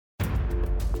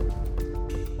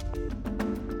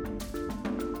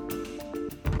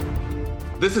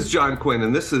This is John Quinn,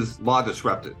 and this is Law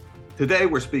Disrupted. Today,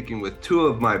 we're speaking with two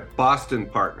of my Boston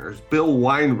partners, Bill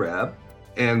Weinreb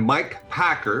and Mike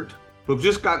Packard, who have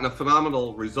just gotten a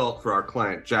phenomenal result for our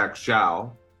client, Jack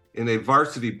Zhao, in a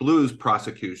Varsity Blues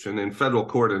prosecution in federal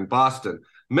court in Boston.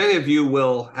 Many of you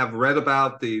will have read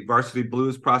about the Varsity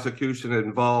Blues prosecution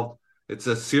involved. It's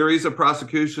a series of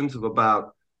prosecutions of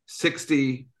about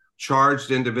 60 charged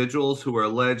individuals who are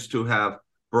alleged to have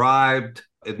bribed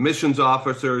admissions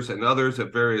officers and others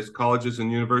at various colleges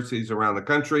and universities around the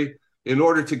country in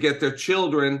order to get their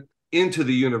children into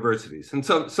the universities. And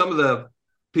so some of the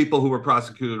people who were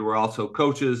prosecuted were also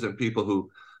coaches and people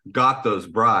who got those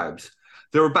bribes.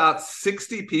 There were about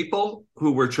 60 people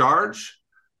who were charged.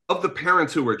 Of the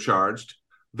parents who were charged,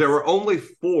 there were only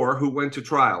 4 who went to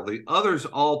trial. The others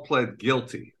all pled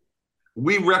guilty.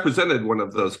 We represented one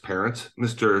of those parents,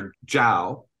 Mr.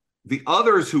 Zhao. The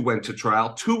others who went to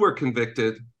trial, 2 were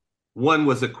convicted, 1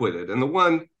 was acquitted. And the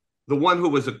one who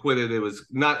was acquitted, it was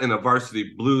not in a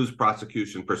Varsity Blues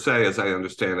prosecution per se, as I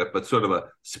understand it, but sort of a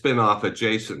spin-off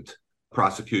adjacent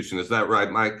prosecution. Is that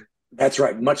right, Mike? That's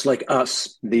right. Much like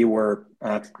us, there were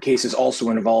cases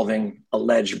also involving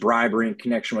alleged bribery in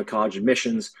connection with college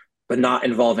admissions, but not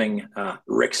involving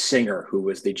Rick Singer, who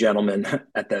was the gentleman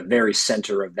at the very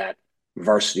center of that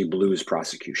Varsity Blues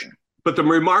prosecution. But the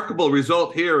remarkable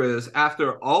result here is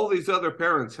after all these other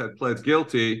parents had pled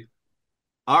guilty,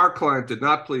 our client did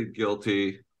not plead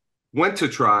guilty, went to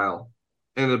trial,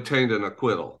 and obtained an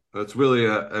acquittal. That's really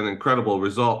an incredible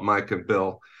result, Mike and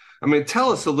Bill. I mean,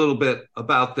 tell us a little bit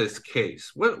about this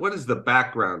case. What is the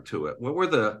background to it? What were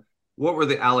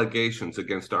the allegations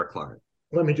against our client?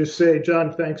 Let me just say,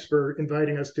 John, thanks for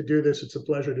inviting us to do this. It's a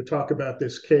pleasure to talk about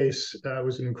this case. It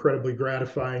was an incredibly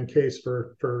gratifying case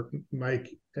for Mike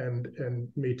and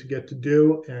me to get to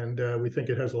do, and we think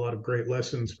it has a lot of great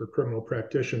lessons for criminal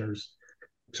practitioners.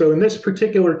 So in this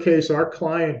particular case, our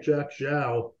client, Jack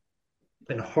Zhao,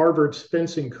 and Harvard's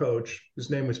fencing coach, his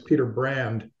name was Peter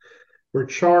Brand, were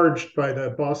charged by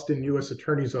the Boston U.S.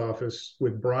 Attorney's Office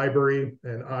with bribery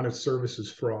and honest services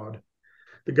fraud.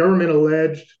 The government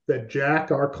alleged that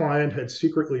Jack, our client, had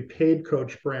secretly paid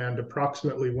Coach Brand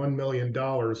approximately $1 million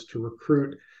to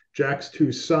recruit Jack's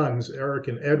 2 sons, Eric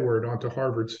and Edward, onto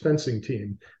Harvard's fencing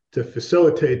team to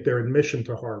facilitate their admission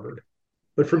to Harvard.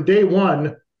 But from day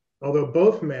one, although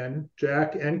both men,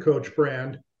 Jack and Coach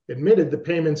Brand, admitted the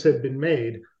payments had been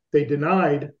made, they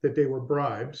denied that they were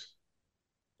bribes.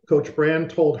 Coach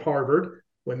Brand told Harvard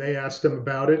when they asked him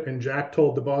about it, and Jack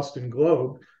told the Boston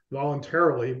Globe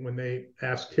voluntarily when they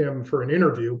asked him for an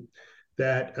interview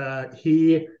that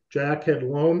Jack had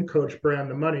loaned Coach Brand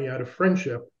the money out of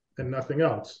friendship and nothing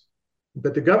else.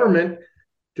 But the government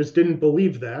just didn't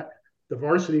believe that. The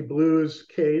Varsity Blues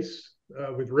case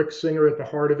with Rick Singer at the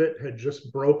heart of it had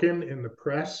just broken in the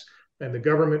press, and the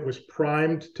government was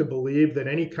primed to believe that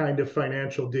any kind of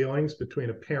financial dealings between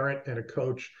a parent and a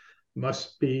coach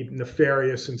must be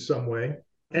nefarious in some way.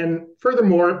 And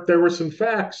furthermore, there were some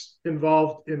facts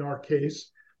involved in our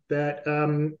case that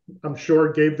I'm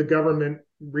sure gave the government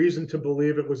reason to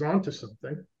believe it was onto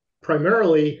something.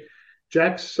 Primarily,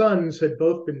 Jack's sons had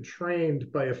both been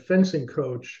trained by a fencing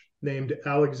coach named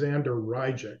Alexander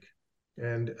Ryjek.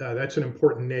 And that's an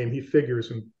important name. He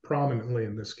figures prominently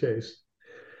in this case.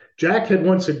 Jack had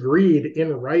once agreed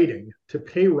in writing to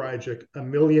pay Ryjek $1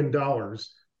 million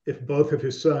if both of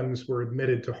his sons were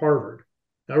admitted to Harvard.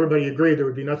 Everybody agreed there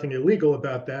would be nothing illegal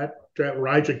about that.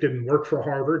 Ryjek didn't work for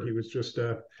Harvard. He was just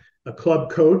a club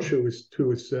coach who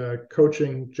was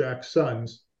coaching Jack's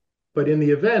sons. But in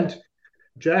the event,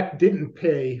 Jack didn't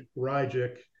pay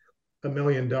Ryjek $1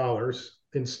 million.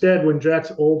 Instead, when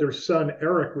Jack's older son,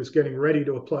 Eric, was getting ready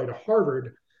to apply to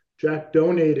Harvard, Jack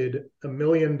donated $1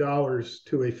 million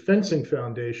to a fencing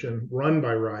foundation run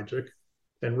by Ryjek,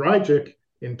 and Ryjek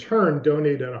in turn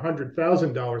donated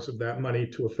 $100,000 of that money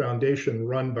to a foundation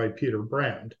run by Peter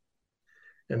Brand.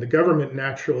 And the government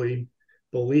naturally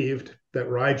believed that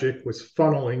Ryjek was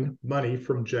funneling money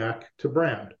from Jack to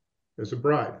Brand as a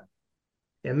bribe.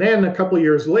 And then a couple of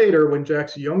years later, when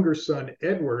Jack's younger son,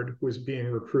 Edward, was being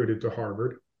recruited to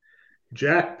Harvard,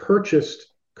 Jack purchased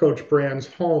Coach Brand's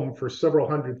home for several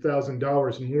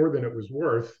 $100,000 more than it was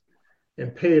worth,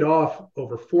 and paid off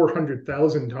over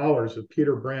 $400,000 of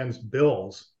Peter Brand's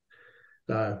bills,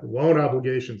 loan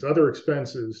obligations, other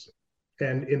expenses.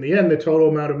 And in the end, the total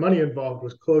amount of money involved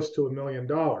was close to $1 million.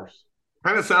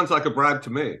 Kind of sounds like a bribe to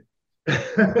me.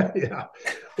 Yeah.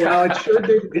 Well, it sure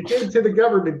did. It did to the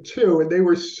government too. And they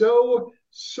were so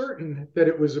certain that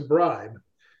it was a bribe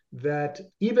that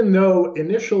even though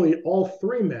initially all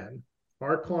 3 men,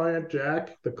 our client,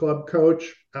 Jack, the club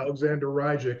coach, Alexander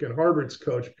Ryjek, and Harvard's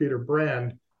coach, Peter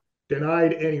Brand,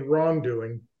 denied any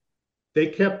wrongdoing. They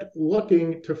kept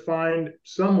looking to find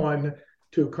someone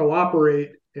to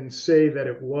cooperate and say that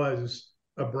it was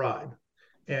a bribe.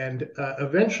 And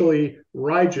eventually,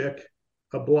 Ryjic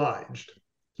obliged.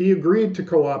 He agreed to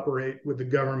cooperate with the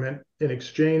government in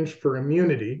exchange for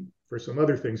immunity for some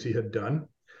other things he had done.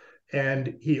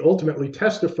 And he ultimately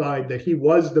testified that he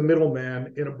was the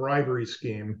middleman in a bribery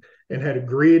scheme and had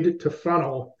agreed to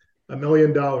funnel $1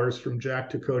 million from Jack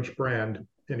to Coach Brand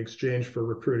in exchange for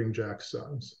recruiting Jack's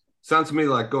sons. Sounds to me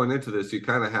like going into this, you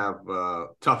kind of have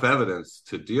tough evidence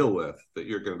to deal with that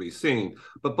you're going to be seeing.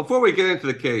 But before we get into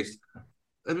the case,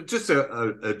 just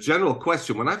a general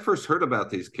question. When I first heard about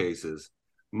these cases,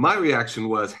 my reaction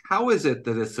was, how is it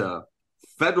that it's a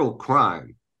federal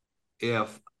crime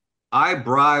if I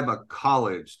bribe a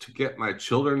college to get my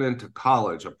children into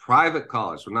college, a private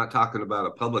college? We're not talking about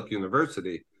a public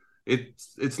university.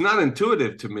 It's not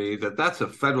intuitive to me that that's a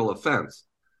federal offense.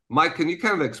 Mike, can you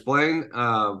kind of explain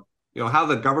how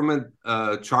the government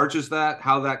charges that,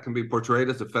 how that can be portrayed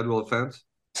as a federal offense?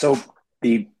 So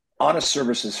the honest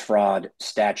services fraud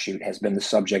statute has been the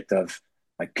subject of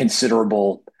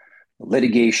considerable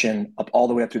litigation up all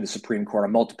the way up through the Supreme Court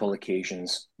on multiple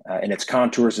occasions, and its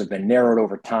contours have been narrowed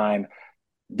over time.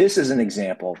 This is an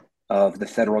example of the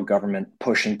federal government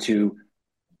pushing to,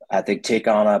 I think, take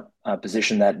on a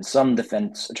position that in some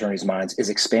defense attorneys' minds is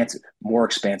expansive, more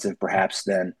expansive perhaps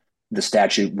than the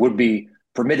statute would be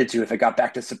permitted to if it got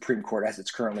back to the Supreme Court as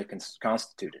it's currently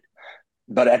constituted.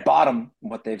 But at bottom,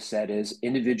 what they've said is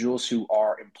individuals who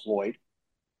are employed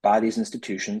by these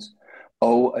institutions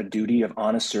owe a duty of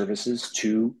honest services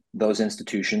to those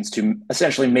institutions to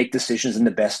essentially make decisions in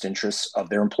the best interests of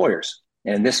their employers.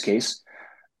 And in this case,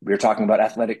 we're talking about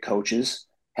athletic coaches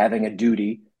having a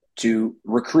duty to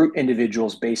recruit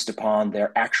individuals based upon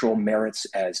their actual merits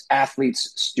as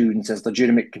athletes, students, as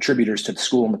legitimate contributors to the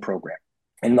school and the program.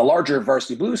 In the larger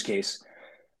Varsity Blues case,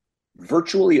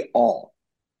 virtually all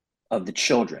of the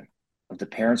children of the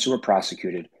parents who were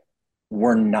prosecuted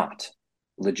were not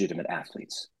legitimate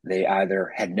athletes. They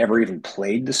either had never even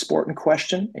played the sport in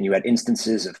question, and you had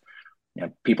instances of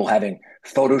people having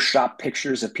Photoshop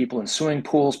pictures of people in swimming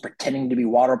pools pretending to be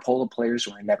water polo players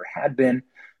when they never had been.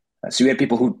 So you had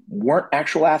people who weren't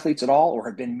actual athletes at all or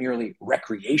had been merely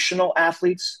recreational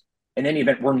athletes. In any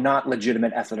event, were not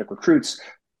legitimate athletic recruits,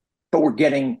 but were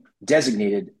getting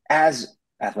designated as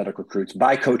athletic recruits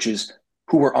by coaches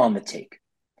who were on the take.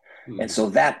 And so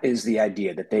that is the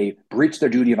idea, that they breached their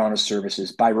duty of honest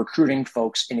services by recruiting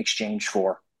folks in exchange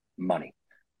for money.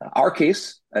 Our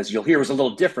case, as you'll hear, was a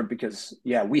little different because,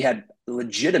 we had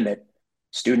legitimate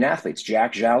student athletes.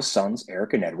 Jack Zhao's sons,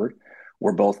 Eric and Edward,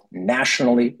 were both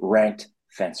nationally ranked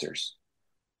fencers,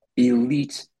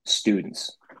 elite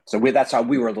students. So that's how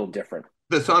we were a little different.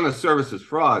 This honest services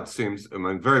fraud seems,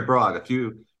 very broad.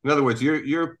 In other words,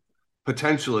 you're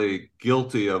potentially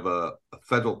guilty of a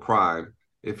federal crime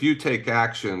if you take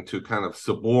action to kind of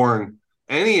suborn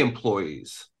any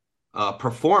employee's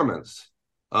performance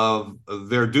of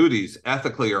their duties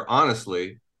ethically or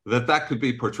honestly, that could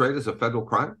be portrayed as a federal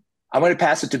crime? I'm going to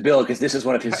pass it to Bill because this is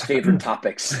one of his favorite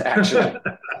topics, actually.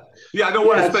 Yeah, I don't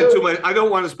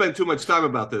want to spend too much time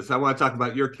about this. I want to talk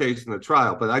about your case in the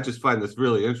trial, but I just find this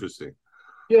really interesting.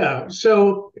 Yeah,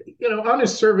 so,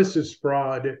 honest services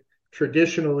fraud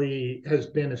traditionally has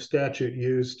been a statute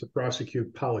used to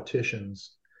prosecute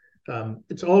politicians.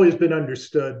 It's always been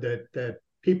understood that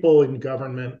people in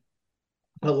government,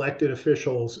 elected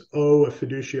officials, owe a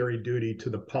fiduciary duty to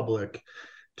the public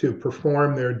to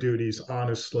perform their duties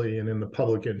honestly and in the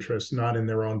public interest, not in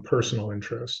their own personal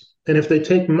interest. And if they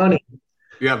take money,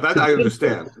 that I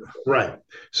understand. Right.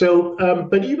 So,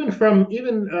 but even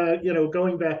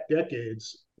going back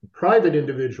decades, private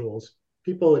individuals,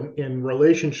 people in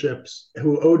relationships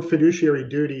who owed fiduciary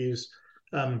duties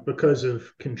because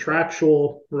of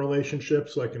contractual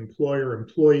relationships like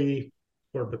employer-employee,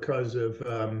 or because of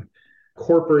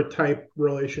corporate type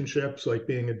relationships like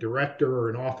being a director or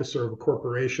an officer of a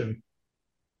corporation,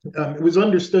 it was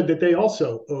understood that they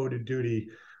also owed a duty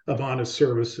of honest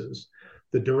services.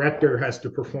 The director has to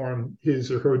perform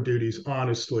his or her duties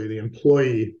honestly. The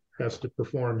employee has to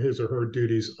perform his or her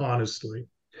duties honestly.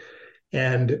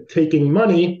 And taking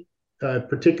money,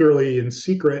 particularly in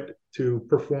secret, to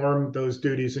perform those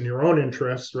duties in your own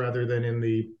interests rather than in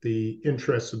the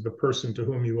interests of the person to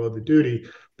whom you owe the duty,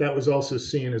 that was also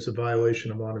seen as a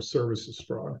violation of honest services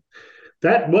fraud.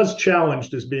 That was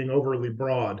challenged as being overly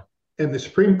broad, and the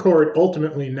Supreme Court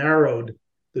ultimately narrowed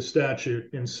the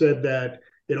statute and said that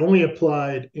it only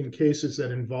applied in cases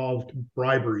that involved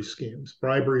bribery schemes,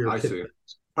 bribery or I see.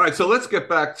 All right, so let's get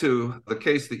back to the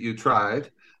case that you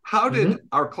tried. How did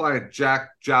our client Jack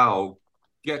Zhao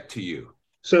get to you?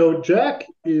 So Jack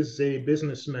is a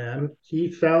businessman.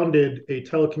 He founded a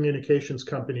telecommunications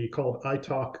company called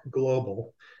iTalk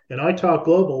Global, and iTalk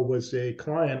Global was a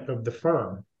client of the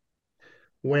firm.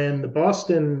 When the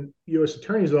Boston U.S.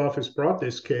 Attorney's Office brought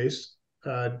this case,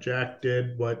 Jack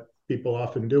did what people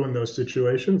often do in those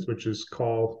situations, which is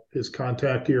call his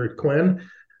contact here at Quinn,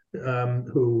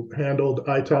 who handled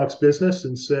iTalk's business,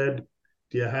 and said,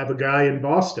 "Do you have a guy in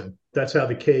Boston?" That's how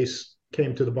the case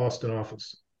came to the Boston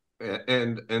office.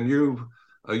 And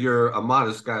you're a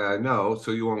modest guy, I know,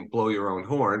 so you won't blow your own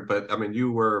horn. But I mean,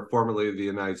 you were formerly the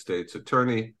United States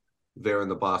Attorney there in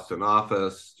the Boston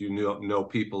office. You know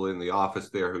people in the office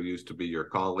there who used to be your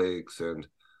colleagues, and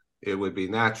it would be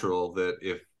natural that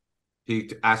if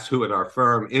he asked who at our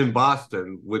firm in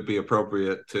Boston would be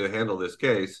appropriate to handle this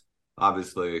case,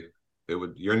 obviously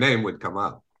your name would come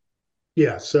up.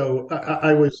 Yeah, so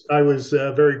I was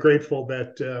very grateful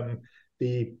that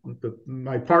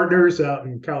my partners out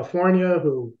in California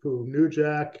who knew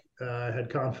Jack had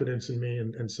confidence in me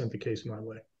and sent the case my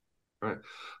way. Right.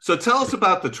 So tell us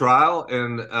about the trial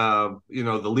and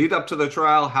the lead up to the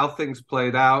trial, how things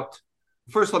played out.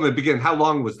 First, let me begin. How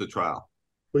long was the trial?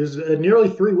 It was nearly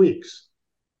 3 weeks,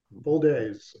 full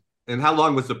days. And how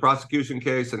long was the prosecution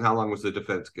case and how long was the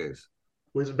defense case?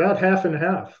 It was about half and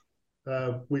half.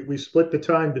 We split the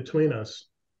time between us.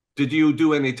 Did you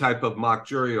do any type of mock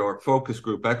jury or focus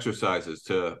group exercises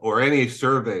or any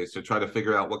surveys to try to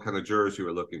figure out what kind of jurors you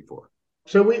were looking for?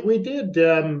 So we did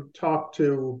talk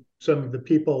to some of the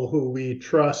people who we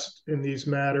trust in these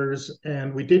matters,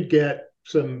 and we did get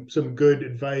some good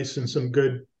advice and some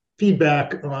good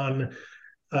feedback on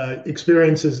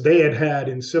experiences they had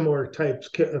in similar types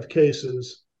of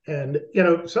cases. And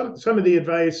some of the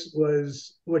advice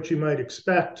was what you might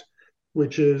expect,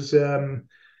 which is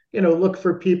look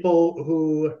for people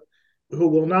who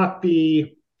will not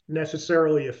be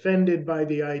necessarily offended by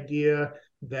the idea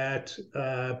that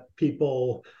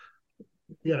people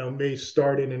may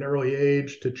start in an early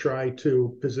age to try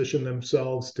to position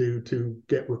themselves to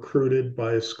get recruited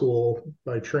by a school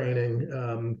by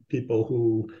training, people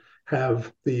who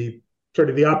have the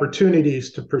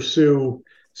opportunities to pursue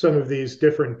some of these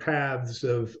different paths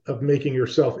of making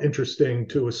yourself interesting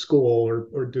to a school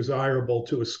or desirable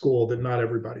to a school that not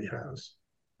everybody has.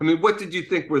 I mean, what did you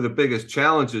think were the biggest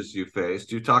challenges you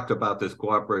faced? You talked about this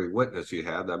cooperating witness you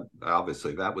had.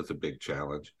 Obviously, that was a big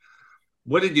challenge.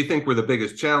 What did you think were the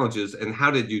biggest challenges, and how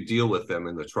did you deal with them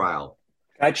in the trial?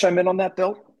 Can I chime in on that,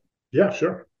 Bill? Yeah,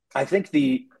 sure. I think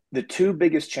the two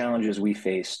biggest challenges we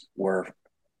faced were,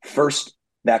 first,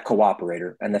 that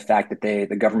cooperator and the fact that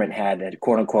the government had a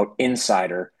quote unquote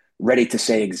insider ready to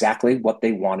say exactly what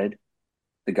they wanted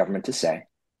the government to say.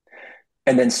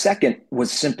 And then second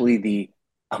was simply the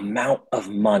amount of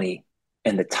money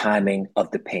and the timing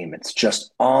of the payments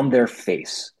just on their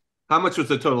face. How much was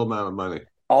the total amount of money?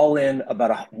 All in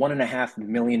about $1.5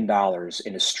 million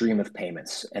in a stream of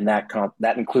payments. And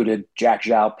that included Jack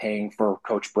Zhao paying for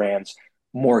Coach Brand's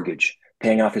mortgage,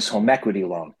 paying off his home equity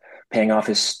loan, paying off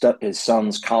his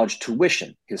son's college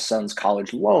tuition, his son's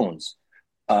college loans,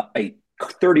 a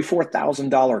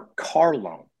 $34,000 car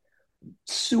loan,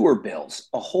 sewer bills,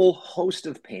 a whole host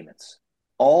of payments,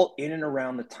 all in and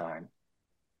around the time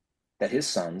that his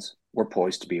sons were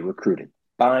poised to be recruited,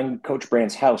 buying Coach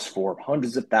Brand's house for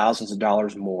hundreds of thousands of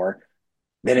dollars more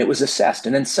than it was assessed,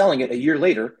 and then selling it a year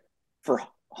later for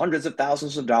hundreds of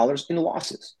thousands of dollars in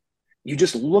losses. You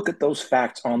just look at those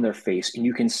facts on their face and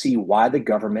you can see why the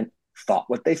government thought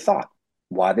what they thought,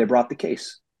 why they brought the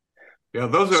case. Yeah,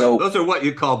 those are what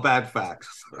you call bad facts.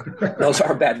 Those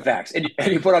are bad facts. And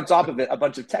you put on top of it a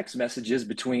bunch of text messages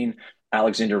between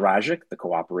Alexander Rajik, the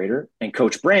cooperator, and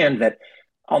Coach Brand that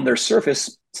on their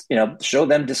surface, show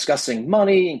them discussing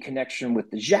money in connection with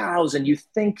the Zhaos, and you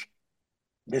think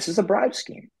this is a bribe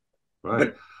scheme. Right.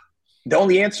 But the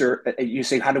only answer, you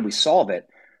say, how did we solve it,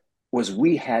 was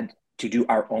we had to do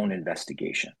our own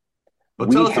investigation. Well,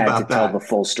 we tell us had about to that. tell the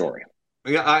full story.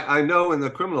 Yeah, I know in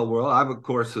the criminal world, I'm, of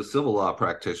course, a civil law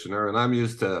practitioner, and I'm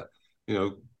used to,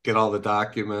 get all the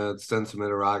documents, send some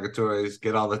interrogatories,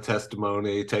 get all the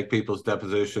testimony, take people's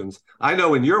depositions. I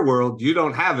know in your world, you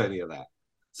don't have any of that.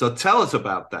 So tell us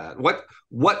about that.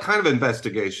 What kind of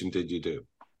investigation did you do?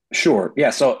 Sure. Yeah.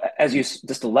 So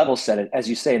just to level set it, as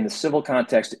you say, in the civil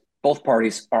context, both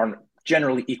parties are on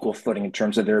generally equal footing in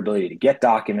terms of their ability to get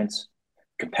documents,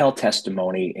 compel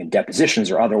testimony in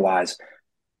depositions or otherwise.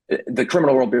 The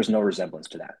criminal world bears no resemblance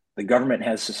to that. The government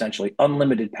has essentially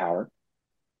unlimited power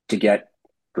to get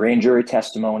grand jury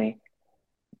testimony,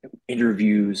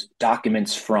 interviews,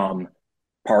 documents from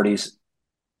parties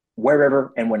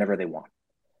wherever and whenever they want.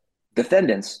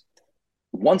 Defendants,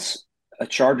 once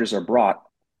charges are brought,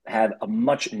 have a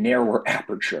much narrower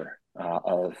aperture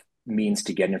of means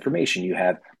to get information. You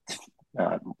have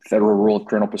Federal Rule of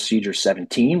Criminal Procedure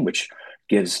 17, which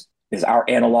is our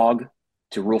analog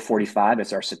to Rule 45.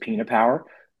 It's our subpoena power,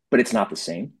 but it's not the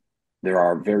same. There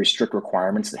are very strict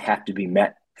requirements that have to be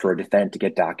met for a defendant to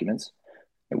get documents.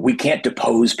 We can't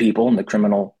depose people in the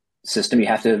criminal system. You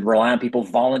have to rely on people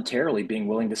voluntarily being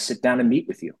willing to sit down and meet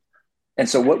with you. And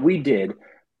so what we did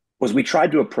was we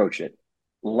tried to approach it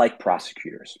like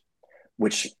prosecutors,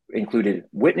 which included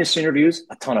witness interviews,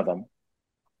 a ton of them,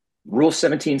 Rule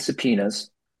 17 subpoenas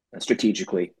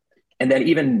strategically, and then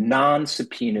even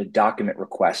non-subpoena document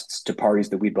requests to parties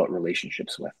that we built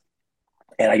relationships with.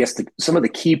 And I guess some of the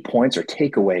key points or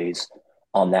takeaways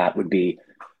on that would be,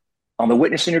 on the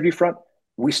witness interview front,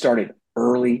 we started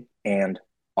early and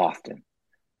often.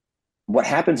 What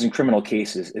happens in criminal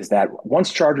cases is that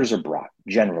once charges are brought,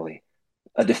 generally,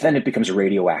 a defendant becomes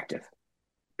radioactive.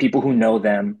 People who know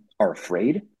them are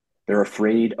afraid. They're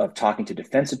afraid of talking to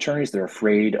defense attorneys. They're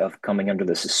afraid of coming under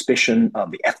the suspicion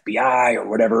of the FBI or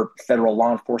whatever federal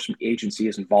law enforcement agency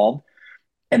is involved.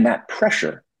 And that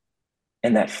pressure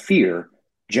and that fear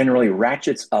generally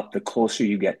ratchets up the closer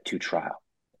you get to trial.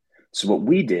 So what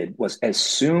we did was, as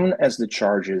soon as the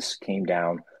charges came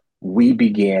down, we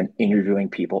began interviewing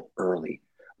people early,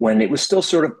 when it was still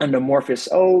sort of an amorphous,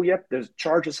 oh, yep, the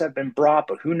charges have been brought,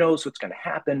 but who knows what's going to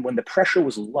happen. When the pressure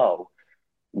was low,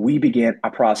 we began a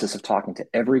process of talking to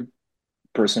every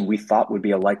person we thought would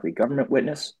be a likely government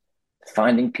witness,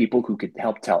 finding people who could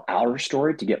help tell our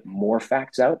story to get more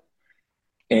facts out.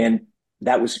 And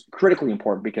that was critically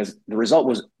important, because the result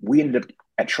was we ended up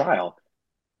at trial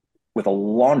with a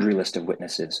laundry list of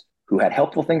witnesses who had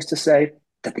helpful things to say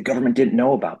that the government didn't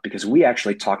know about, because we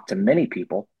actually talked to many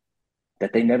people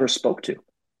that they never spoke to.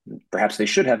 Perhaps they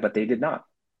should have, but they did not.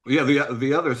 Yeah,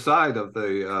 the other side of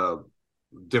the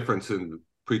difference in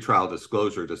pretrial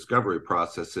disclosure discovery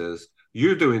process is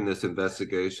you're doing this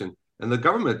investigation, and the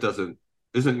government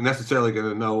isn't necessarily going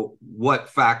to know what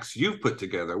facts you've put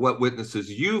together, what witnesses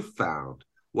you've found,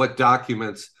 what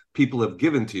documents people have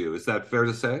given to you. Is that fair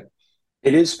to say?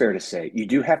 It is fair to say. You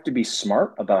do have to be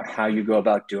smart about how you go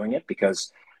about doing it,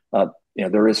 because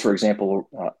there is, for example,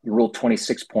 Rule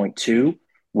 26.2,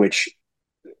 which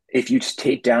if you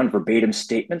take down verbatim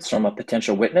statements from a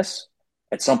potential witness,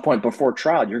 at some point before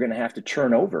trial, you're going to have to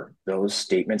turn over those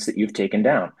statements that you've taken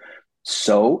down.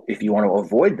 So if you want to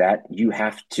avoid that, you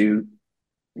have to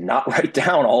not write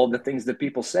down all of the things that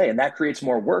people say. And that creates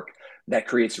more work. That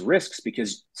creates risks,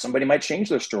 because somebody might change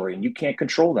their story and you can't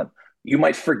control them. You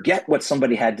might forget what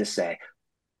somebody had to say.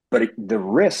 But the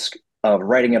risk of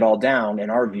writing it all down, in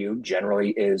our view,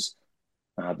 generally is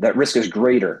that risk is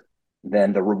greater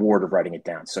than the reward of writing it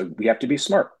down. So we have to be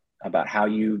smart about how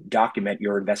you document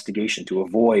your investigation to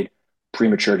avoid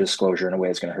premature disclosure in a way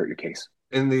that's going to hurt your case.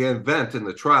 In the event, in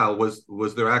the trial, was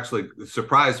there actually a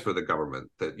surprise for the government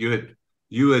that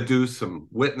you adduced some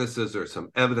witnesses or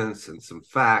some evidence and some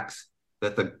facts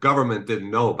that the government didn't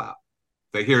know about?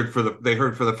 They heard for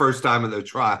the first time in the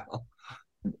trial.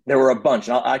 There were a bunch.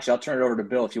 And I'll turn it over to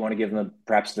Bill if you want to give them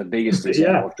perhaps the biggest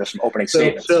example of just some opening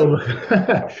statements.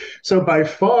 So by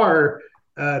far,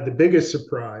 the biggest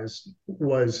surprise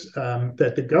was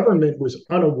that the government was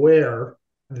unaware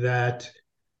that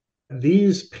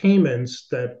these payments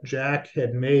that Jack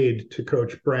had made to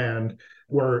Coach Brand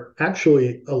were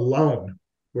actually a loan.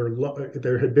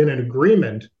 There had been an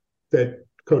agreement that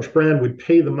Coach Brand would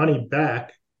pay the money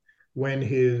back when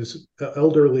his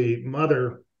elderly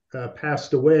mother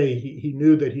passed away. He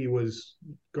knew that he was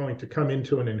going to come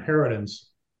into an inheritance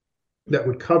that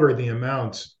would cover the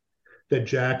amounts that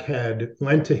Jack had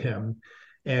lent to him.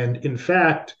 And in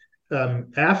fact,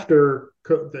 after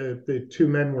the two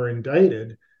men were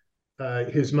indicted,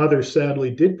 his mother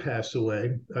sadly did pass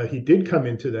away. He did come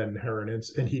into that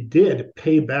inheritance, and he did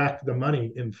pay back the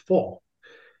money in full.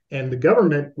 And the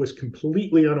government was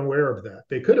completely unaware of that.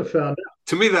 They could have found out.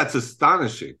 To me, that's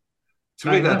astonishing.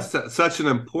 To me, that's such an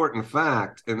important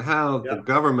fact, and how the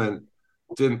government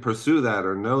didn't pursue that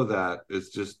or know that is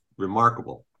just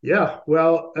remarkable. Yeah,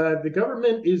 well, the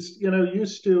government is,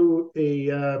 used to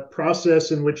a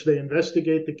process in which they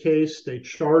investigate the case, they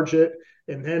charge it,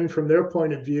 and then from their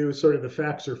point of view, sort of the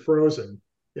facts are frozen,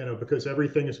 because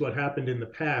everything is what happened in the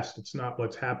past. It's not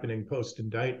what's happening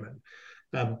post-indictment.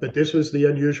 But this was the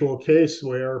unusual case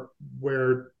where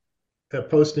a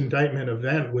post-indictment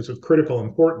event was of critical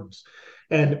importance.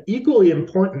 And equally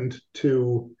important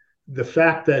to the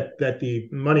fact that the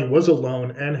money was a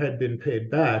loan and had been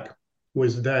paid back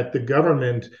was that the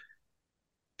government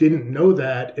didn't know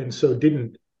that, and so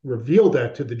didn't revealed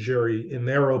that to the jury in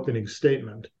their opening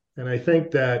statement. And I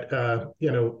think that,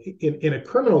 in a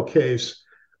criminal case,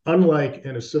 unlike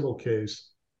in a civil case,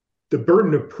 the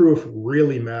burden of proof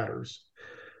really matters.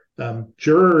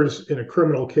 Jurors in a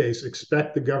criminal case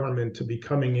expect the government to be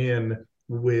coming in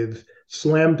with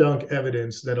slam dunk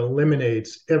evidence that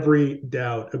eliminates every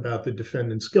doubt about the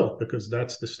defendant's guilt, because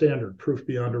that's the standard, proof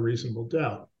beyond a reasonable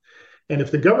doubt. And if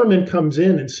the government comes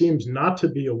in and seems not to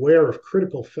be aware of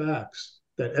critical facts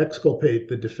that exculpate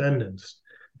the defendants,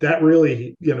 that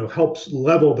really, helps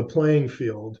level the playing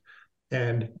field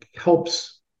and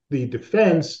helps the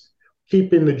defense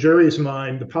keep in the jury's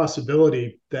mind the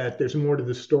possibility that there's more to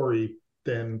the story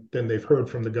than they've heard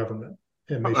from the government.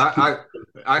 And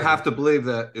I have to believe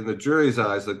that in the jury's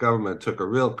eyes, the government took a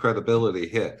real credibility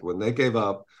hit when they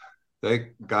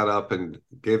got up and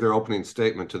gave their opening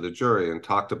statement to the jury and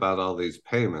talked about all these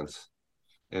payments,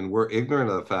 and were ignorant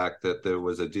of the fact that there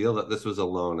was a deal, that this was a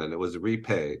loan and it was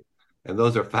repaid. And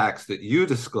those are facts that you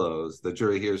disclose. The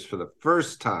jury hears for the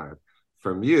first time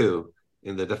from you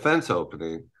in the defense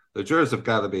opening. The jurors have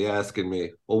got to be asking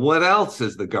me, well, what else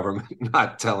is the government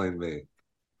not telling me?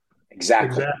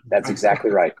 Exactly. That's exactly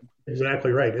right.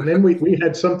 Exactly right. And then we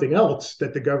had something else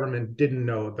that the government didn't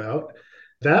know about.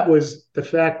 That was the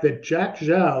fact that Jack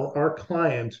Zhao, our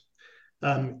client,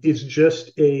 is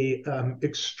just a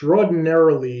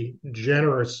extraordinarily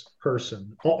generous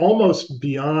person, almost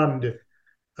beyond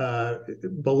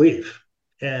belief.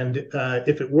 And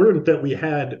if it weren't that we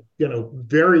had,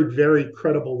 very, very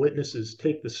credible witnesses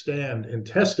take the stand and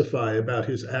testify about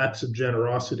his acts of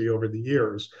generosity over the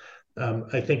years,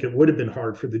 I think it would have been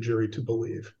hard for the jury to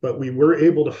believe. But we were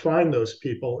able to find those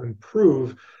people and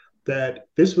prove that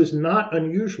this was not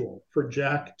unusual for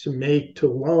Jack to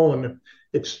loan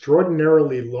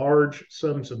extraordinarily large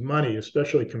sums of money,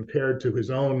 especially compared to his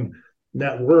own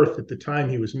net worth at the time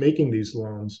he was making these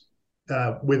loans,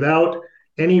 without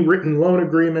any written loan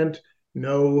agreement,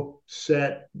 no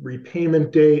set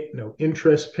repayment date, no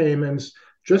interest payments,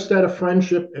 just out of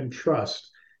friendship and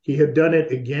trust. He had done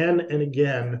it again and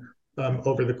again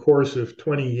over the course of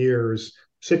 20 years,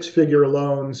 six-figure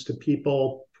loans to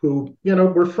people who,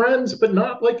 were friends, but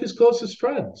not like his closest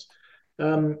friends.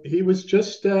 He was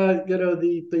just,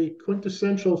 the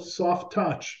quintessential soft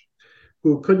touch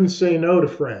who couldn't say no to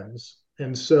friends.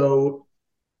 And so,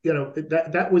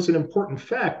 that was an important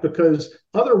fact, because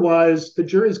otherwise the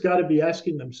jury's got to be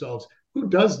asking themselves, who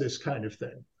does this kind of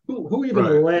thing? Who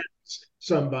even lends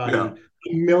somebody $1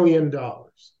 million?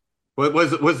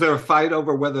 Was there a fight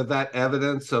over whether that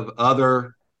evidence of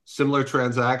other similar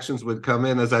transactions would come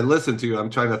in? As I listen to you, I'm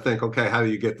trying to think, okay, how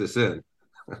do you get this in?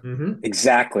 Mm-hmm.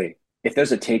 Exactly. If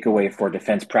there's a takeaway for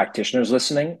defense practitioners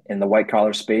listening in the white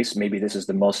collar space, maybe this is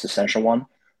the most essential one.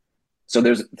 So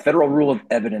there's Federal Rule of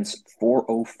Evidence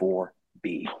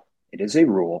 404B. It is a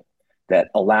rule that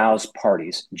allows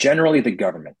parties, generally the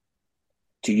government,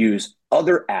 to use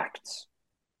other acts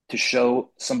to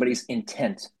show somebody's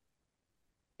intent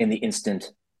in the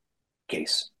instant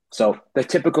case. So the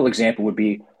typical example would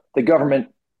be the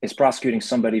government is prosecuting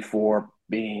somebody for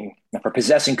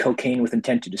possessing cocaine with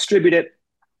intent to distribute it.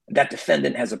 That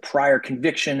defendant has a prior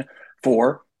conviction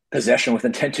for possession with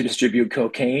intent to distribute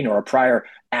cocaine, or a prior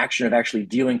action of actually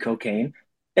dealing cocaine.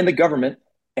 And the government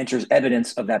enters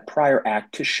evidence of that prior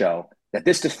act to show that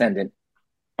this defendant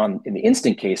in the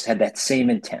instant case had that same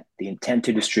intent, the intent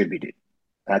to distribute it.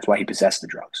 That's why he possessed the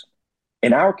drugs.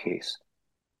 In our case,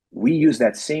 we use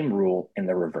that same rule in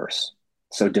the reverse.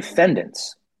 So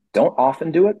defendants don't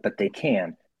often do it, but they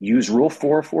can use Rule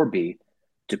 404B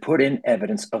to put in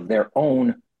evidence of their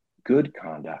own good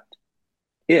conduct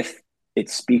if it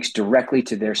speaks directly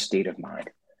to their state of mind.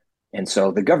 And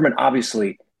so the government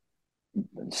obviously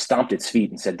stomped its feet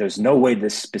and said, there's no way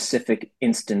this specific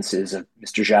instances of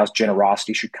Mr. Zhao's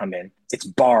generosity should come in. It's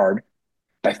barred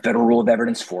by Federal Rule of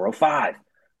Evidence 405,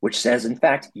 which says, in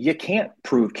fact, you can't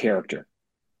prove character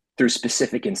through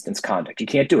specific instance conduct. You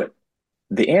can't do it.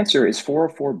 The answer is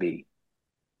 404B.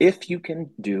 If you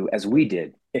can do as we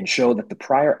did and show that the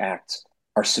prior acts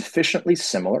are sufficiently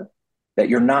similar, that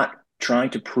you're not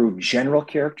trying to prove general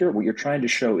character, what you're trying to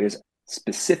show is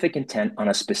specific intent on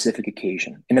a specific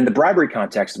occasion. And in the bribery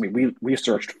context, we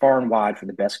researched far and wide for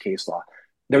the best case law.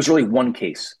 There was really one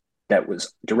case that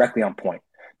was directly on point,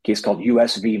 a case called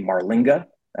US v. Marlinga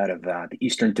out of the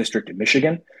Eastern District of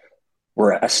Michigan,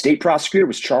 where a state prosecutor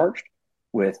was charged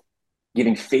with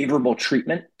giving favorable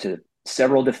treatment to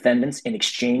several defendants in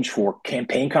exchange for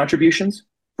campaign contributions,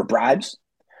 for bribes.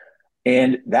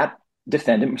 And that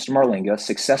defendant, Mr. Marlinga,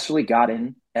 successfully got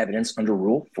in evidence under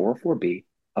Rule 404B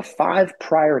of 5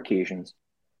 prior occasions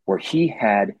where he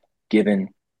had given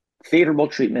favorable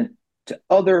treatment to to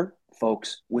other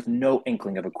folks with no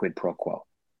inkling of a quid pro quo.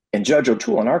 And Judge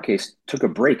O'Toole, in our case, took a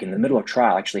break in the middle of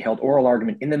trial, actually held oral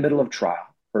argument in the middle of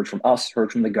trial, heard from us,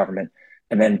 heard from the government,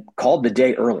 and then called the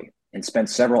day early and spent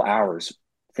several hours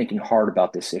thinking hard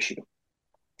about this issue.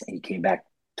 And he came back,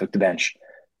 took the bench,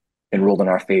 and ruled in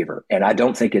our favor. And I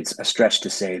don't think it's a stretch to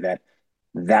say that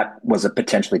that was a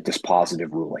potentially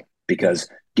dispositive ruling, because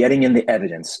getting in the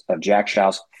evidence of Jack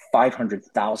Shaw's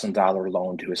 $500,000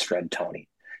 loan to his friend Tony,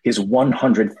 his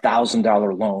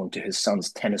 $100,000 loan to his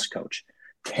son's tennis coach,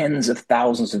 tens of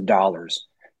thousands of dollars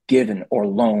given or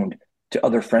loaned to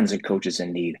other friends and coaches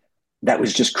in need, that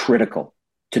was just critical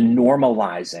to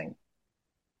normalizing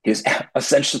his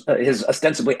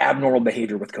ostensibly abnormal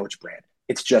behavior with Coach Brand.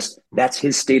 It's just, that's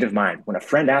his state of mind. When a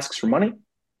friend asks for money,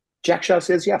 Jack Shaw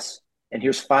says yes. And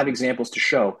here's 5 examples to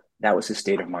show that was his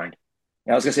state of mind.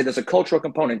 Now, I was going to say there's a cultural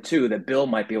component too that Bill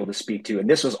might be able to speak to. And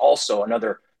this was also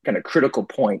another kind of critical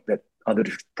point that other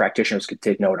practitioners could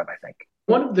take note of, I think.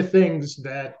 One of the things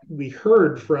that we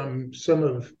heard from some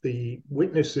of the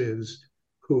witnesses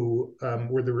who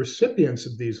were the recipients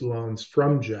of these loans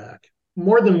from Jack,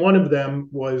 more than one of them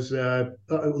was,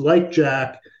 like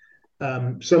Jack,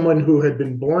 someone who had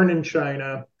been born in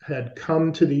China, had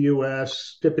come to the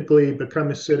U.S., typically become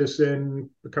a citizen,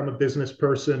 become a business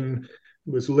person,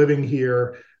 was living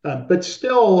here, but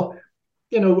still,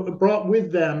 brought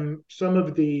with them some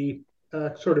of the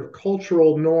sort of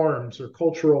cultural norms or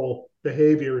cultural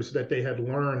behaviors that they had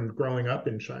learned growing up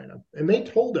in China. And they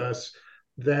told us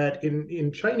that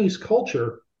in Chinese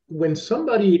culture, when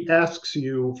somebody asks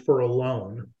you for a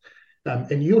loan,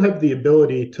 and you have the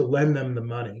ability to lend them the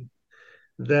money,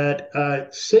 that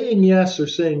saying yes or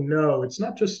saying no, it's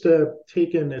not just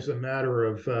taken as a matter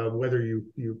of whether you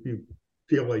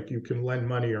feel like you can lend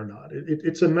money or not.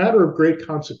 It's a matter of great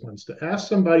consequence. To ask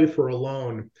somebody for a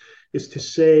loan is to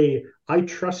say, I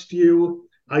trust you,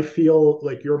 I feel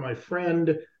like you're my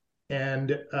friend,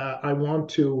 and I want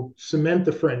to cement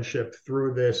the friendship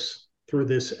through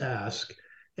this ask,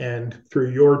 and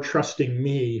through your trusting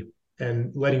me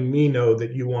and letting me know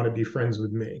that you want to be friends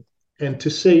with me. And to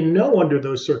say no under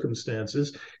those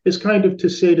circumstances is kind of to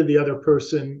say to the other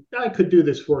person, I could do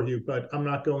this for you, but I'm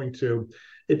not going to.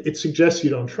 It suggests you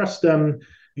don't trust them.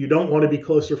 You don't want to be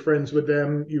closer friends with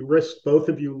them. You risk both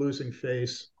of you losing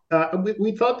face.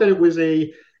 We thought that it was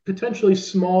a potentially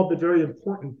small but very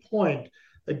important point,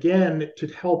 again, to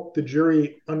help the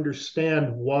jury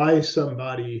understand why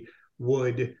somebody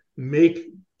would make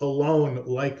a loan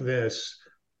like this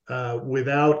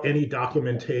without any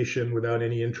documentation, without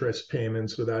any interest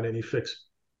payments, without any fixed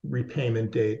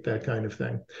repayment date, that kind of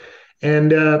thing.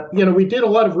 And, we did a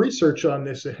lot of research on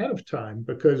this ahead of time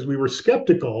because we were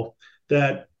skeptical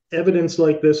that evidence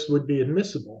like this would be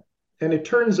admissible. And it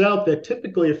turns out that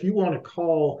typically if you want to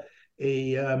call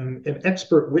an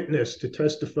expert witness to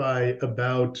testify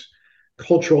about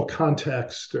cultural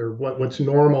context or what's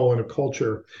normal in a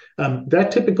culture, that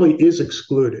typically is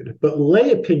excluded. But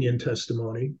lay opinion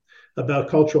testimony about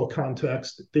cultural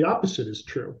context, the opposite is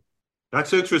true.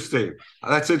 That's interesting.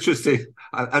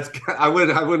 I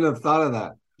wouldn't have thought of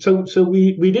that. So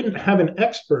we didn't have an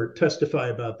expert testify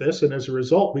about this, and as a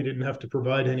result, we didn't have to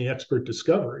provide any expert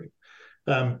discovery.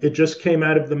 It just came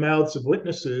out of the mouths of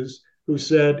witnesses who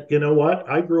said, you know what,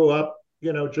 I grew up,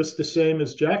 just the same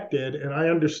as Jack did, and I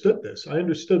understood this. I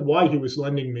understood why he was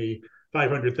lending me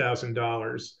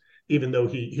 $500,000, even though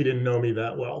he didn't know me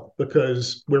that well,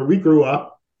 because where we grew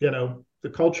up, the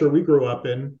culture we grew up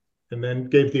in, and then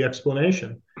gave the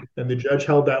explanation. And the judge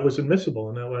held that was admissible.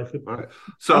 And that way, all right.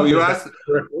 So you asked,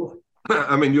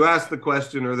 you asked the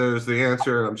question, or there's the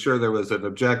answer. I'm sure there was an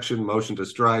objection, motion to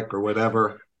strike, or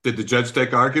whatever. Did the judge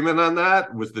take argument on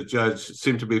that? Was the judge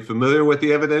seem to be familiar with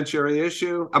the evidentiary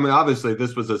issue? Obviously,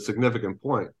 this was a significant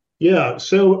point. Yeah.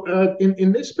 So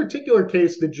in this particular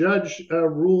case, the judge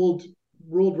ruled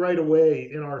right away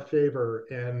in our favor.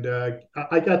 And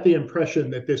I got the impression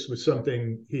that this was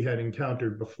something he had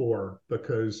encountered before,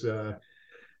 because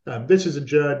this is a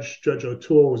Judge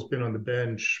O'Toole, who's been on the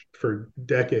bench for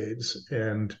decades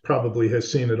and probably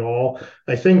has seen it all.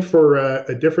 I think for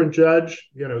a different judge,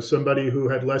 somebody who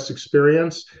had less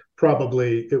experience,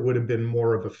 probably it would have been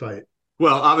more of a fight.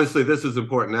 Well, obviously, this is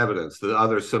important evidence. The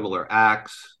other similar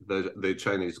acts, the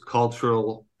Chinese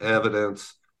cultural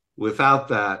evidence. Without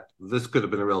that, this could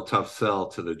have been a real tough sell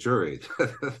to the jury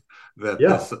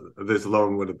that this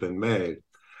loan would have been made.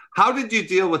 How did you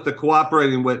deal with the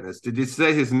cooperating witness? Did you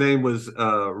say his name was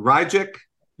Ryjik?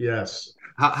 Yes.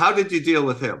 How did you deal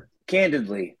with him?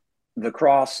 Candidly, the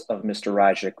cross of Mr.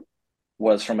 Ryjik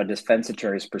was, from a defense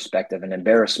attorney's perspective, an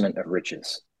embarrassment of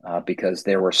riches, because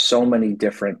there were so many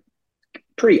different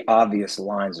pretty obvious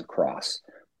lines of cross.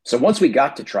 So once we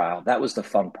got to trial, that was the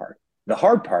fun part. The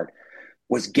hard part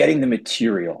was getting the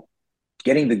material,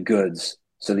 getting the goods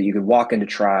so that you could walk into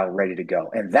trial ready to go.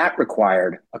 And that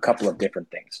required a couple of different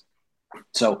things.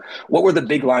 So what were the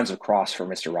big lines of cross for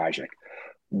Mr. Ryjek?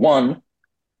 One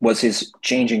was his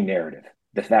changing narrative.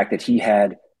 The fact that he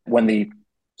had, when the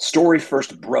story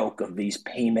first broke of these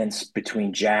payments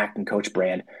between Jack and Coach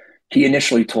Brand, he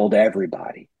initially told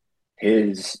everybody,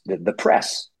 the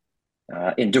press,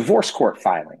 in divorce court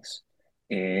filings,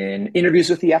 in interviews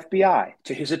with the FBI,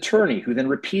 to his attorney, who then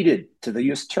repeated to the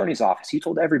U.S. Attorney's Office. He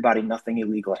told everybody nothing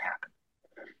illegal had happened.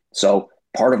 So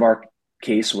part of our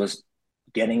case was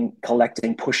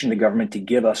collecting, pushing the government to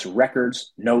give us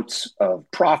records, notes of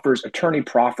proffers, attorney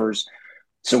proffers,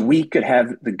 so we could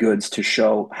have the goods to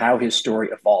show how his story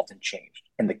evolved and changed.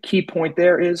 And the key point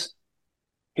there is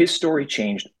his story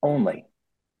changed only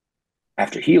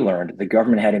after he learned the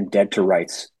government had him dead to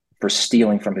rights for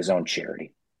stealing from his own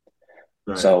charity.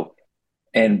 Right. So,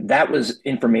 and that was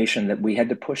information that we had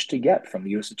to push to get from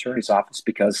the U.S. Attorney's Office,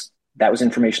 because that was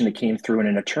information that came through in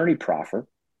an attorney proffer.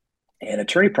 And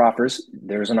attorney proffers,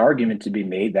 there's an argument to be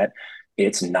made that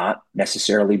it's not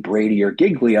necessarily Brady or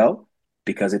Giglio,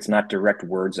 because it's not direct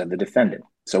words of the defendant.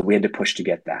 So we had to push to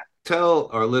get that. Tell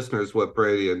our listeners what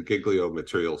Brady and Giglio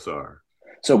materials are.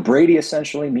 So Brady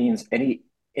essentially means any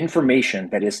information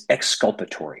that is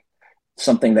exculpatory,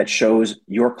 something that shows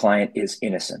your client is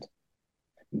innocent.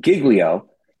 Giglio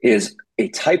is a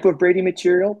type of Brady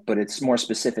material, but it's more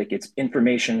specific. It's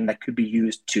information that could be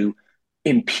used to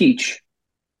impeach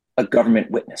a government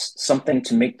witness, something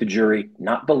to make the jury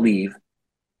not believe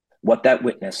what that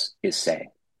witness is saying.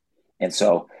 And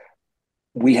so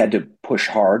we had to push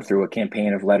hard through a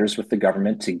campaign of letters with the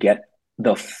government to get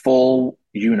the full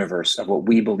universe of what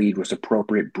we believed was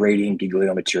appropriate Brady and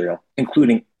Giglio material,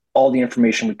 including all the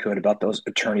information we could about those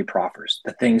attorney proffers,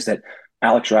 the things that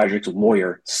Alex Ryjek's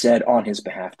lawyer said on his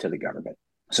behalf to the government.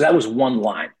 So that was one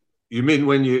line. You mean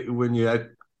when you had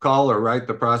call or write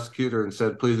the prosecutor and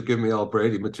said, please give me all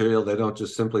Brady material, they don't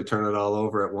just simply turn it all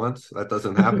over at once? That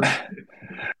doesn't happen.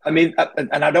 I mean,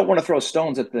 and I don't want to throw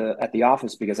stones at the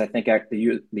office, because I think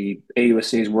the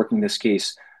AUSA is working this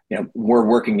case. We're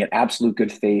working in absolute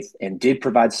good faith and did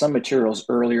provide some materials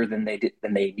earlier than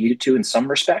they needed to in some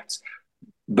respects.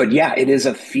 But yeah, it is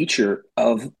a feature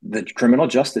of the criminal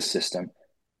justice system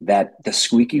that the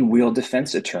squeaky wheel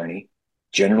defense attorney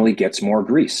generally gets more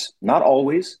grease. Not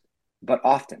always, but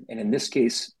often. And in this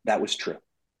case, that was true.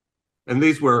 And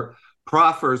these were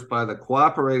proffers by the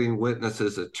cooperating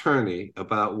witness's attorney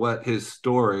about what his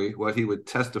story, what he would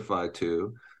testify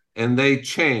to, and they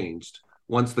changed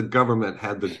once the government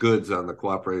had the goods on the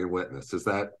cooperating witness. Is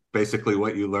that basically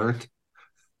what you learned?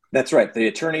 That's right.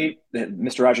 Mr.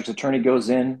 Ryjek's attorney goes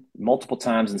in multiple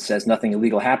times and says nothing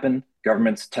illegal happened.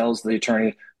 Government tells the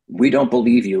attorney, we don't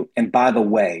believe you. And by the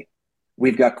way,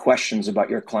 we've got questions about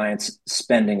your client's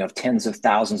spending of tens of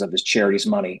thousands of his charity's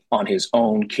money on his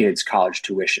own kids' college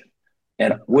tuition.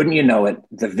 And wouldn't you know it,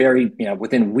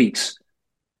 within weeks,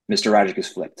 Mr. Ryjek is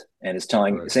flipped and is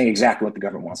saying exactly what the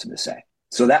government wants him to say.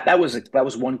 So that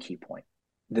was one key point.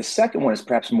 The second one is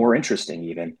perhaps more interesting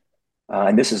even,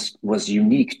 and this was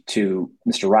unique to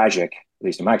Mr. Ryjek, at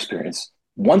least in my experience.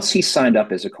 Once he signed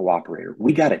up as a cooperator,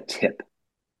 we got a tip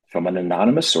from an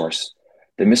anonymous source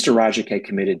that Mr. Ryjek had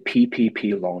committed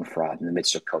PPP loan fraud in the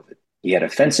midst of COVID. He had a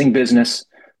fencing business.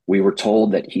 We were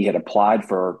told that he had applied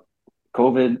for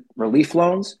COVID relief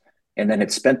loans and then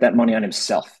had spent that money on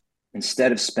himself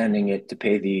instead of spending it to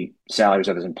pay the salaries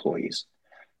of his employees.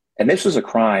 And this was a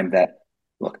crime that,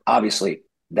 look, obviously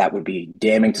that would be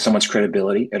damning to someone's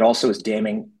credibility. It also is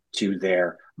damning to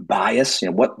their bias.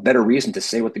 What better reason to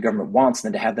say what the government wants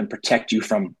than to have them protect you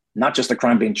from not just the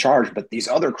crime being charged, but these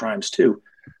other crimes too.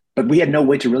 But we had no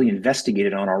way to really investigate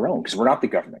it on our own because we're not the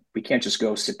government. We can't just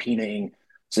go sending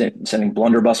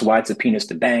blunderbuss-wide subpoenas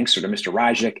to banks or to Mr.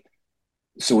 Ryjek.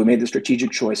 So we made the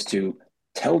strategic choice to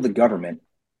tell the government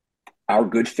our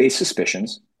good faith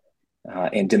suspicions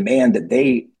and demand that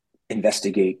they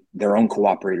investigate their own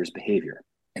cooperators' behavior.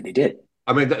 And they did.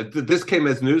 I mean, this came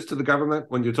as news to the government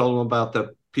when you told them about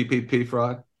the PPP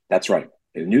fraud? That's right.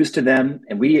 It was news to them.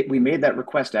 And we made that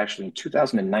request actually in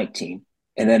 2019.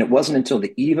 And then it wasn't until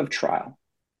the eve of trial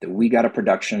that we got a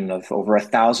production of over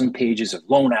 1,000 pages of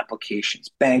loan applications,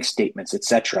 bank statements, et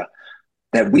cetera,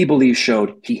 that we believe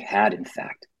showed he had, in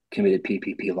fact, committed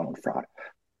PPP loan fraud.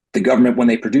 The government, when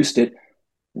they produced it,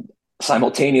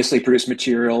 simultaneously produced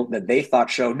material that they thought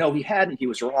showed, no, he hadn't. He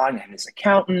was relying on his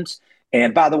accountant.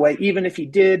 And by the way, even if he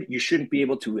did, you shouldn't be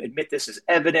able to admit this as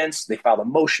evidence. They filed a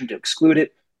motion to exclude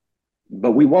it.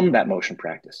 But we won that motion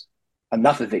practice.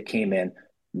 Enough of it came in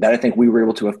that I think we were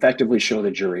able to effectively show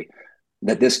the jury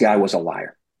that this guy was a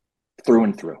liar through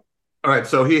and through. All right,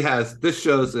 so this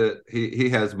shows that he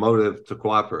has motive to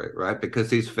cooperate, right?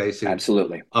 Because he's facing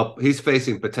Absolutely. He's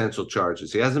facing potential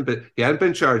charges. He hadn't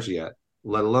been charged yet,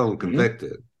 let alone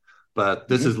convicted. But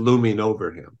this is looming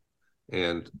over him.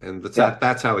 And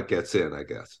that's how it gets in, I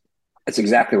guess. That's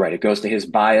exactly right. It goes to his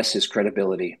bias, his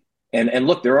credibility. And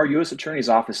look, there are U.S. attorneys'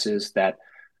 offices that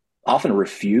often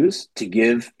refuse to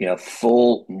give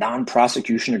full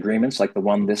non-prosecution agreements like the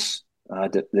one that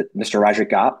Mr.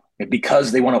 Rajek got,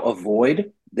 because they want to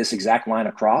avoid this exact line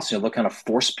across. They'll kind of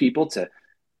force people to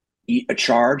eat a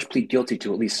charge, plead guilty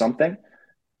to at least something.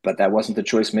 But that wasn't the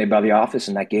choice made by the office,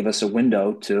 and that gave us a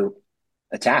window to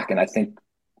attack. And I think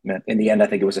in the end, I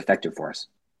think it was effective for us.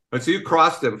 But so you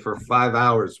crossed him for 5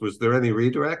 hours. Was there any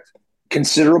redirect?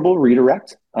 Considerable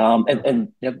redirect,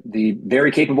 and the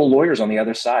very capable lawyers on the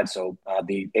other side. So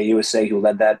the AUSA who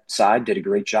led that side did a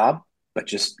great job, but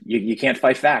just you can't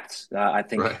fight facts. I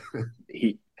think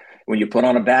when you put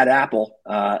on a bad apple,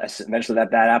 eventually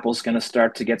that bad apple is going to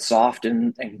start to get soft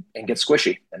and get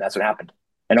squishy, and that's what happened.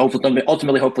 And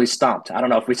ultimately, hopefully stomped. I don't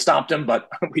know if we stomped him, but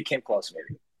we came close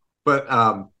maybe.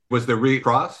 But was there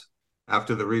recross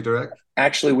after the redirect?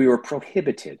 Actually, we were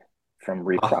prohibited from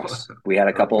recross. We had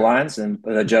a couple of lines, and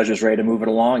the judge was ready to move it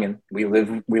along, and we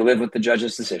live with the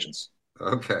judge's decisions.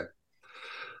 Okay.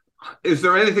 Is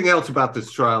there anything else about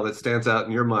this trial that stands out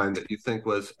in your mind that you think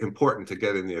was important to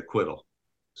get in the acquittal?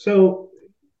 So,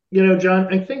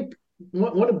 John, I think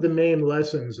one of the main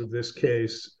lessons of this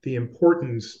case, the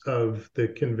importance of the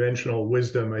conventional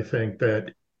wisdom, I think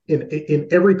that in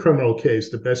every criminal case,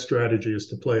 the best strategy is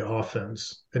to play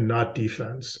offense and not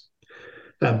defense.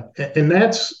 And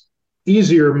that's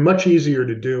much easier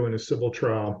to do in a civil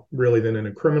trial, really, than in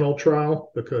a criminal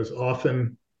trial, because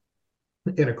often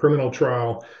in a criminal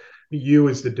trial, you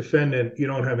as the defendant, you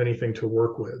don't have anything to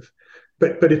work with.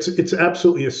 But it's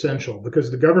absolutely essential, because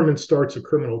the government starts a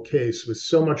criminal case with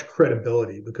so much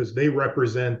credibility because they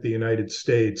represent the United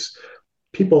States.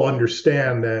 People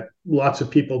understand that lots of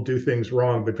people do things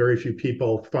wrong, but very few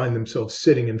people find themselves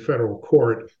sitting in federal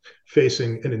court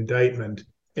facing an indictment.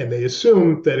 And they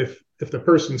assume that if the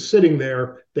person's sitting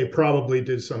there, they probably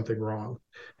did something wrong.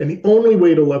 And the only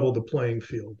way to level the playing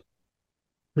field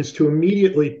is to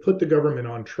immediately put the government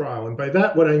on trial. And by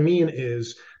that, what I mean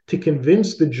is to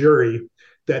convince the jury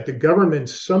that the government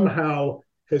somehow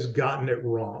has gotten it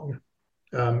wrong.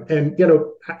 And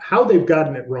how they've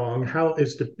gotten it wrong,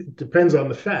 depends on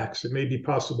the facts. It may be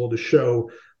possible to show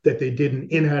that they did an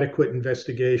inadequate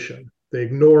investigation. They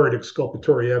ignored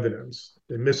exculpatory evidence.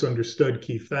 They misunderstood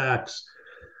key facts.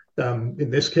 In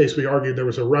this case, we argued there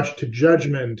was a rush to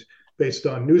judgment based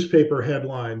on newspaper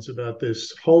headlines about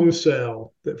this home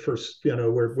sale that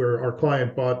where our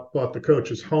client bought the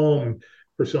coach's home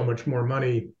for so much more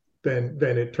money than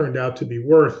it turned out to be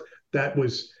worth. That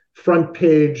was front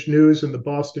page news in the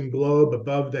Boston Globe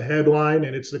above the headline,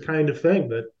 and it's the kind of thing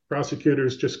that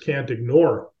prosecutors just can't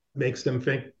ignore. Makes them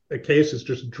think a case has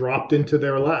just dropped into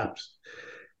their laps.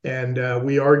 And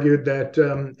we argued that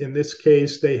in this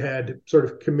case, they had sort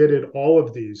of committed all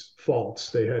of these faults.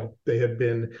 They had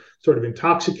been sort of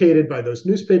intoxicated by those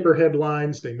newspaper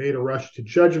headlines. They made a rush to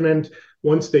judgment.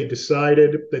 Once they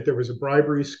decided that there was a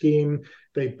bribery scheme,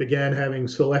 they began having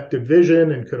selective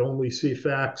vision and could only see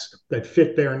facts that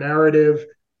fit their narrative.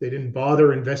 They didn't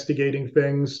bother investigating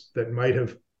things that might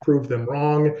have proved them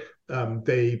wrong.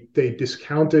 They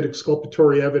discounted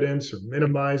exculpatory evidence or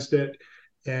minimized it.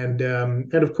 And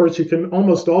of course, you can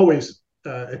almost always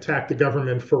attack the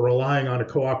government for relying on a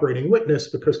cooperating witness,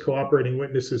 because cooperating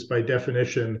witnesses, by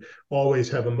definition, always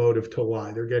have a motive to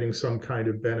lie. They're getting some kind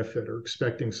of benefit or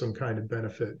expecting some kind of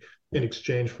benefit in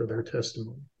exchange for their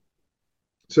testimony.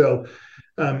 So,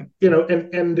 and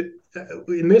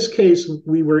in this case,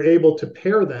 we were able to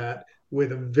pair that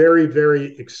with a very,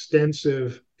 very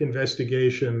extensive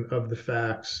investigation of the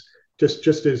facts.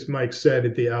 Just as Mike said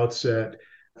at the outset,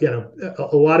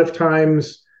 a lot of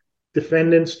times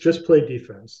defendants just play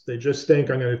defense. They just think,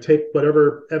 I'm going to take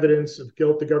whatever evidence of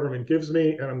guilt the government gives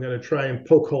me, and I'm going to try and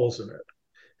poke holes in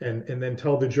it, and then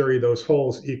tell the jury those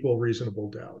holes equal reasonable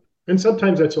doubt. And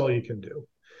sometimes that's all you can do.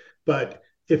 But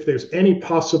if there's any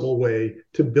possible way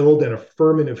to build an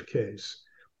affirmative case,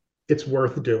 it's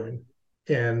worth doing.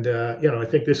 And I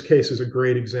think this case is a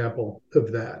great example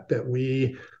of that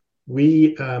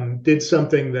we did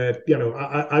something that,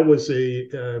 I was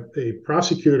a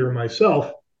prosecutor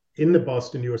myself in the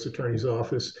Boston U.S. Attorney's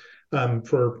Office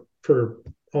for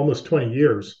almost 20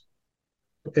 years.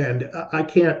 And I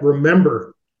can't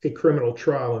remember a criminal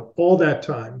trial in all that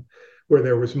time where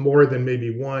there was more than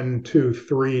maybe 1, 2,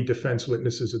 3 defense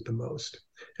witnesses at the most.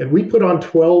 And we put on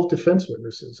 12 defense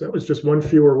witnesses. That was just one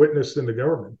fewer witness than the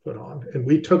government put on. And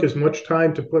we took as much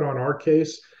time to put on our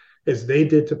case as they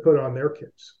did to put on their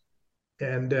case.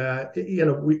 And,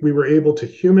 we were able to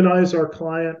humanize our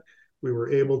client. We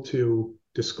were able to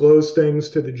disclose things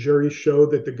to the jury, show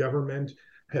that the government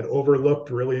had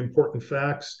overlooked really important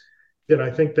facts. And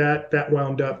I think that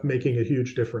wound up making a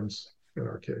huge difference in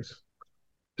our case.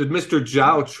 Did Mr.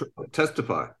 Zhao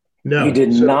testify? No, he did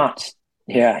not.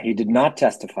 Yeah, he did not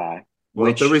testify.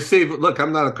 Well, look,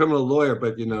 I'm not a criminal lawyer,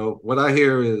 but what I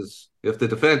hear is if the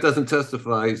defendant doesn't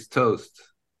testify, he's toast.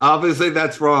 Obviously,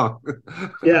 that's wrong.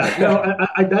 Yeah, no,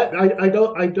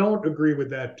 I don't agree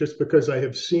with that. Just because I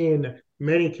have seen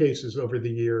many cases over the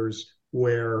years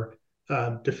where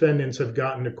defendants have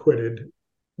gotten acquitted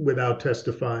without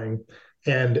testifying,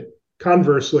 and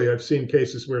conversely, I've seen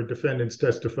cases where defendants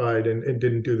testified and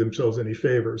didn't do themselves any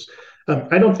favors.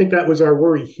 I don't think that was our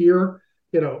worry here.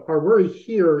 Our worry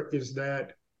here is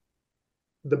that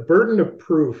the burden of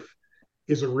proof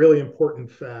is a really important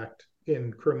fact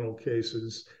in criminal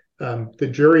cases. The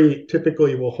jury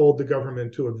typically will hold the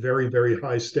government to a very, very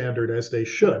high standard, as they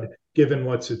should, given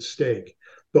what's at stake.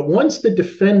 But once the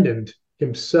defendant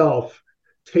himself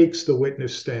takes the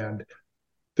witness stand,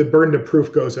 the burden of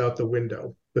proof goes out the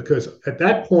window, because at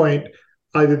that point,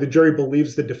 either the jury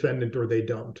believes the defendant or they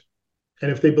don't.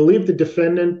 And if they believe the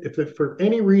defendant, if for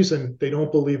any reason they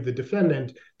don't believe the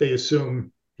defendant, they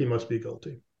assume he must be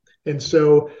guilty. And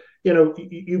so,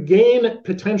 you gain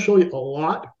potentially a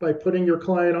lot by putting your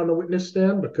client on the witness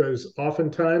stand, because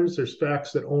oftentimes there's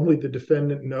facts that only the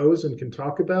defendant knows and can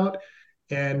talk about.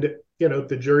 And,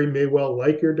 the jury may well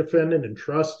like your defendant and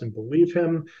trust and believe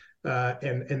him.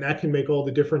 And that can make all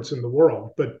the difference in the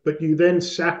world. But you then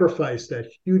sacrifice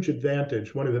that huge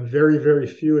advantage, one of the very, very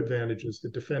few advantages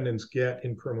that defendants get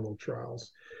in criminal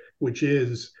trials, which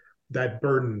is that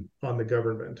burden on the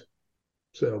government.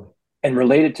 And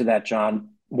related to that, John,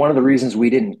 one of the reasons we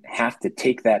didn't have to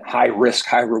take that high risk,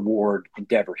 high reward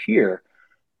endeavor here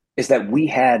is that we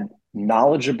had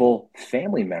knowledgeable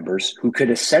family members who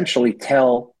could essentially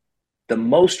tell the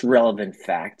most relevant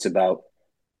facts about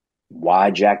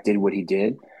why Jack did what he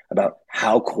did, about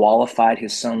how qualified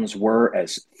his sons were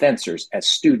as fencers, as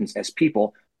students, as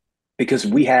people, because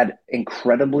we had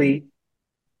incredibly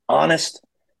honest,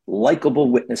 likable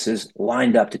witnesses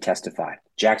lined up to testify.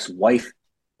 Jack's wife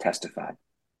testified.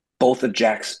 Both of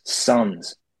Jack's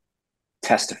sons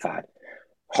testified.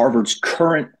 Harvard's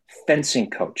current fencing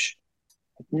coach,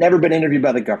 never been interviewed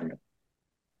by the government.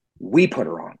 We put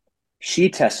her on. She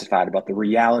testified about the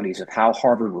realities of how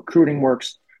Harvard recruiting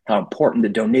works, how important the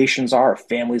donations are of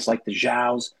families like the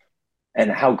Zhaos, and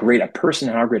how great a person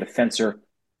and how great a fencer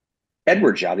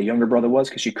Edward Zhao, the younger brother, was,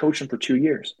 because she coached him for 2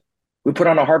 years. We put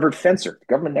on a Harvard fencer. The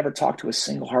government never talked to a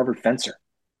single Harvard fencer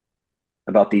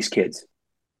about these kids.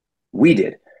 We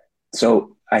did.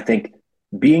 So I think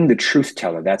being the truth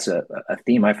teller, that's a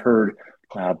theme I've heard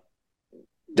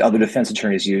the other defense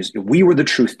attorneys use. We were the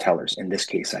truth tellers in this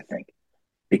case, I think,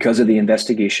 because of the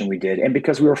investigation we did, and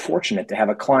because we were fortunate to have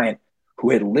a client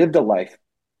who had lived a life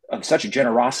of such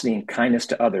generosity and kindness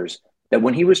to others that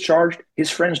when he was charged,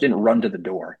 his friends didn't run to the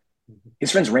door.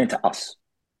 His friends ran to us,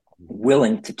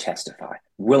 willing to testify,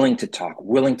 willing to talk,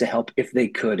 willing to help if they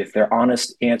could. If their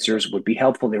honest answers would be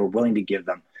helpful, they were willing to give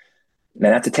them. And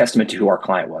that's a testament to who our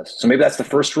client was. So maybe that's the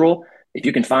first rule. If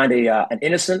you can find an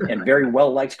innocent and very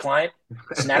well-liked client,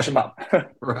 snatch them up.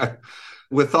 Right.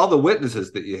 With all the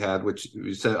witnesses that you had, which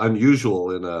you said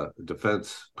unusual in a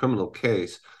defense criminal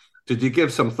case, did you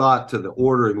give some thought to the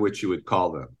order in which you would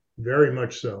call them? Very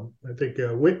much so. I think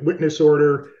witness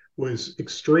order was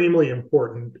extremely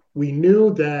important. We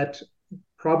knew that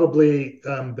probably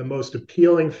the most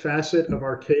appealing facet of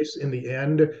our case in the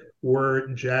end were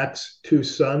Jack's two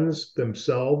sons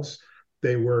themselves.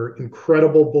 They were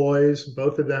incredible boys.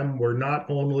 Both of them were not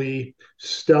only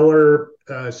stellar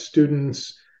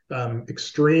students,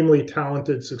 extremely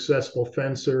talented, successful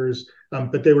fencers,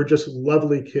 but they were just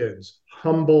lovely kids,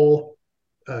 humble,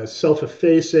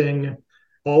 self-effacing,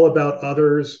 all about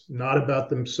others, not about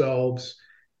themselves.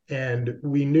 And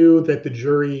we knew that the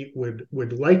jury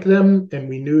would like them, and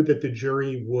we knew that the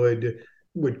jury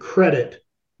would credit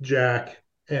Jack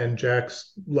and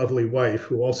Jack's lovely wife,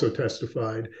 who also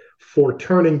testified, for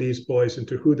turning these boys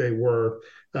into who they were,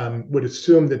 would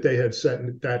assume that they had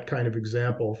set that kind of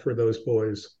example for those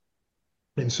boys.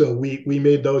 And so we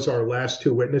made those our last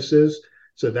two witnesses.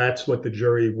 So that's what the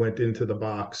jury went into the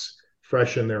box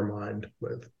fresh in their mind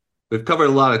with. We've covered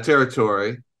a lot of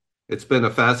territory. It's been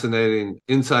a fascinating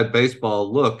inside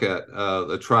baseball look at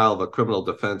the trial of a criminal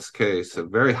defense case, a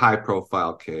very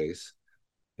high-profile case,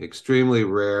 extremely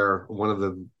rare, one of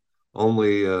the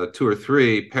only 2 or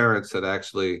 3 parents that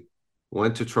actually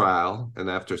went to trial, and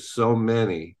after so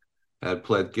many had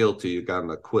pled guilty, you got an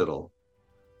acquittal.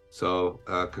 So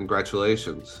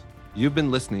congratulations. You've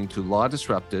been listening to Law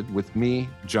Disrupted with me,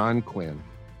 John Quinn.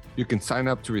 You can sign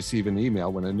up to receive an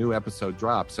email when a new episode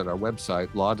drops at our website,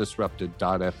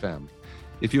 lawdisrupted.fm.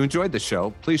 If you enjoyed the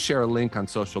show, please share a link on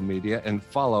social media and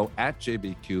follow at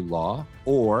JBQ Law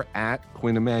or at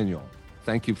Quinn Emanuel.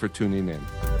 Thank you for tuning in.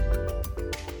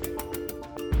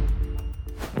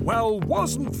 Well,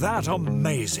 wasn't that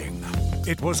amazing?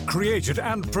 It was created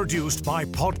and produced by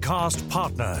Podcast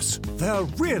Partners. They're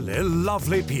really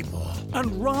lovely people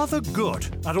and rather good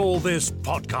at all this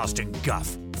podcasting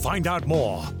guff. Find out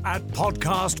more at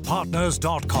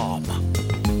podcastpartners.com.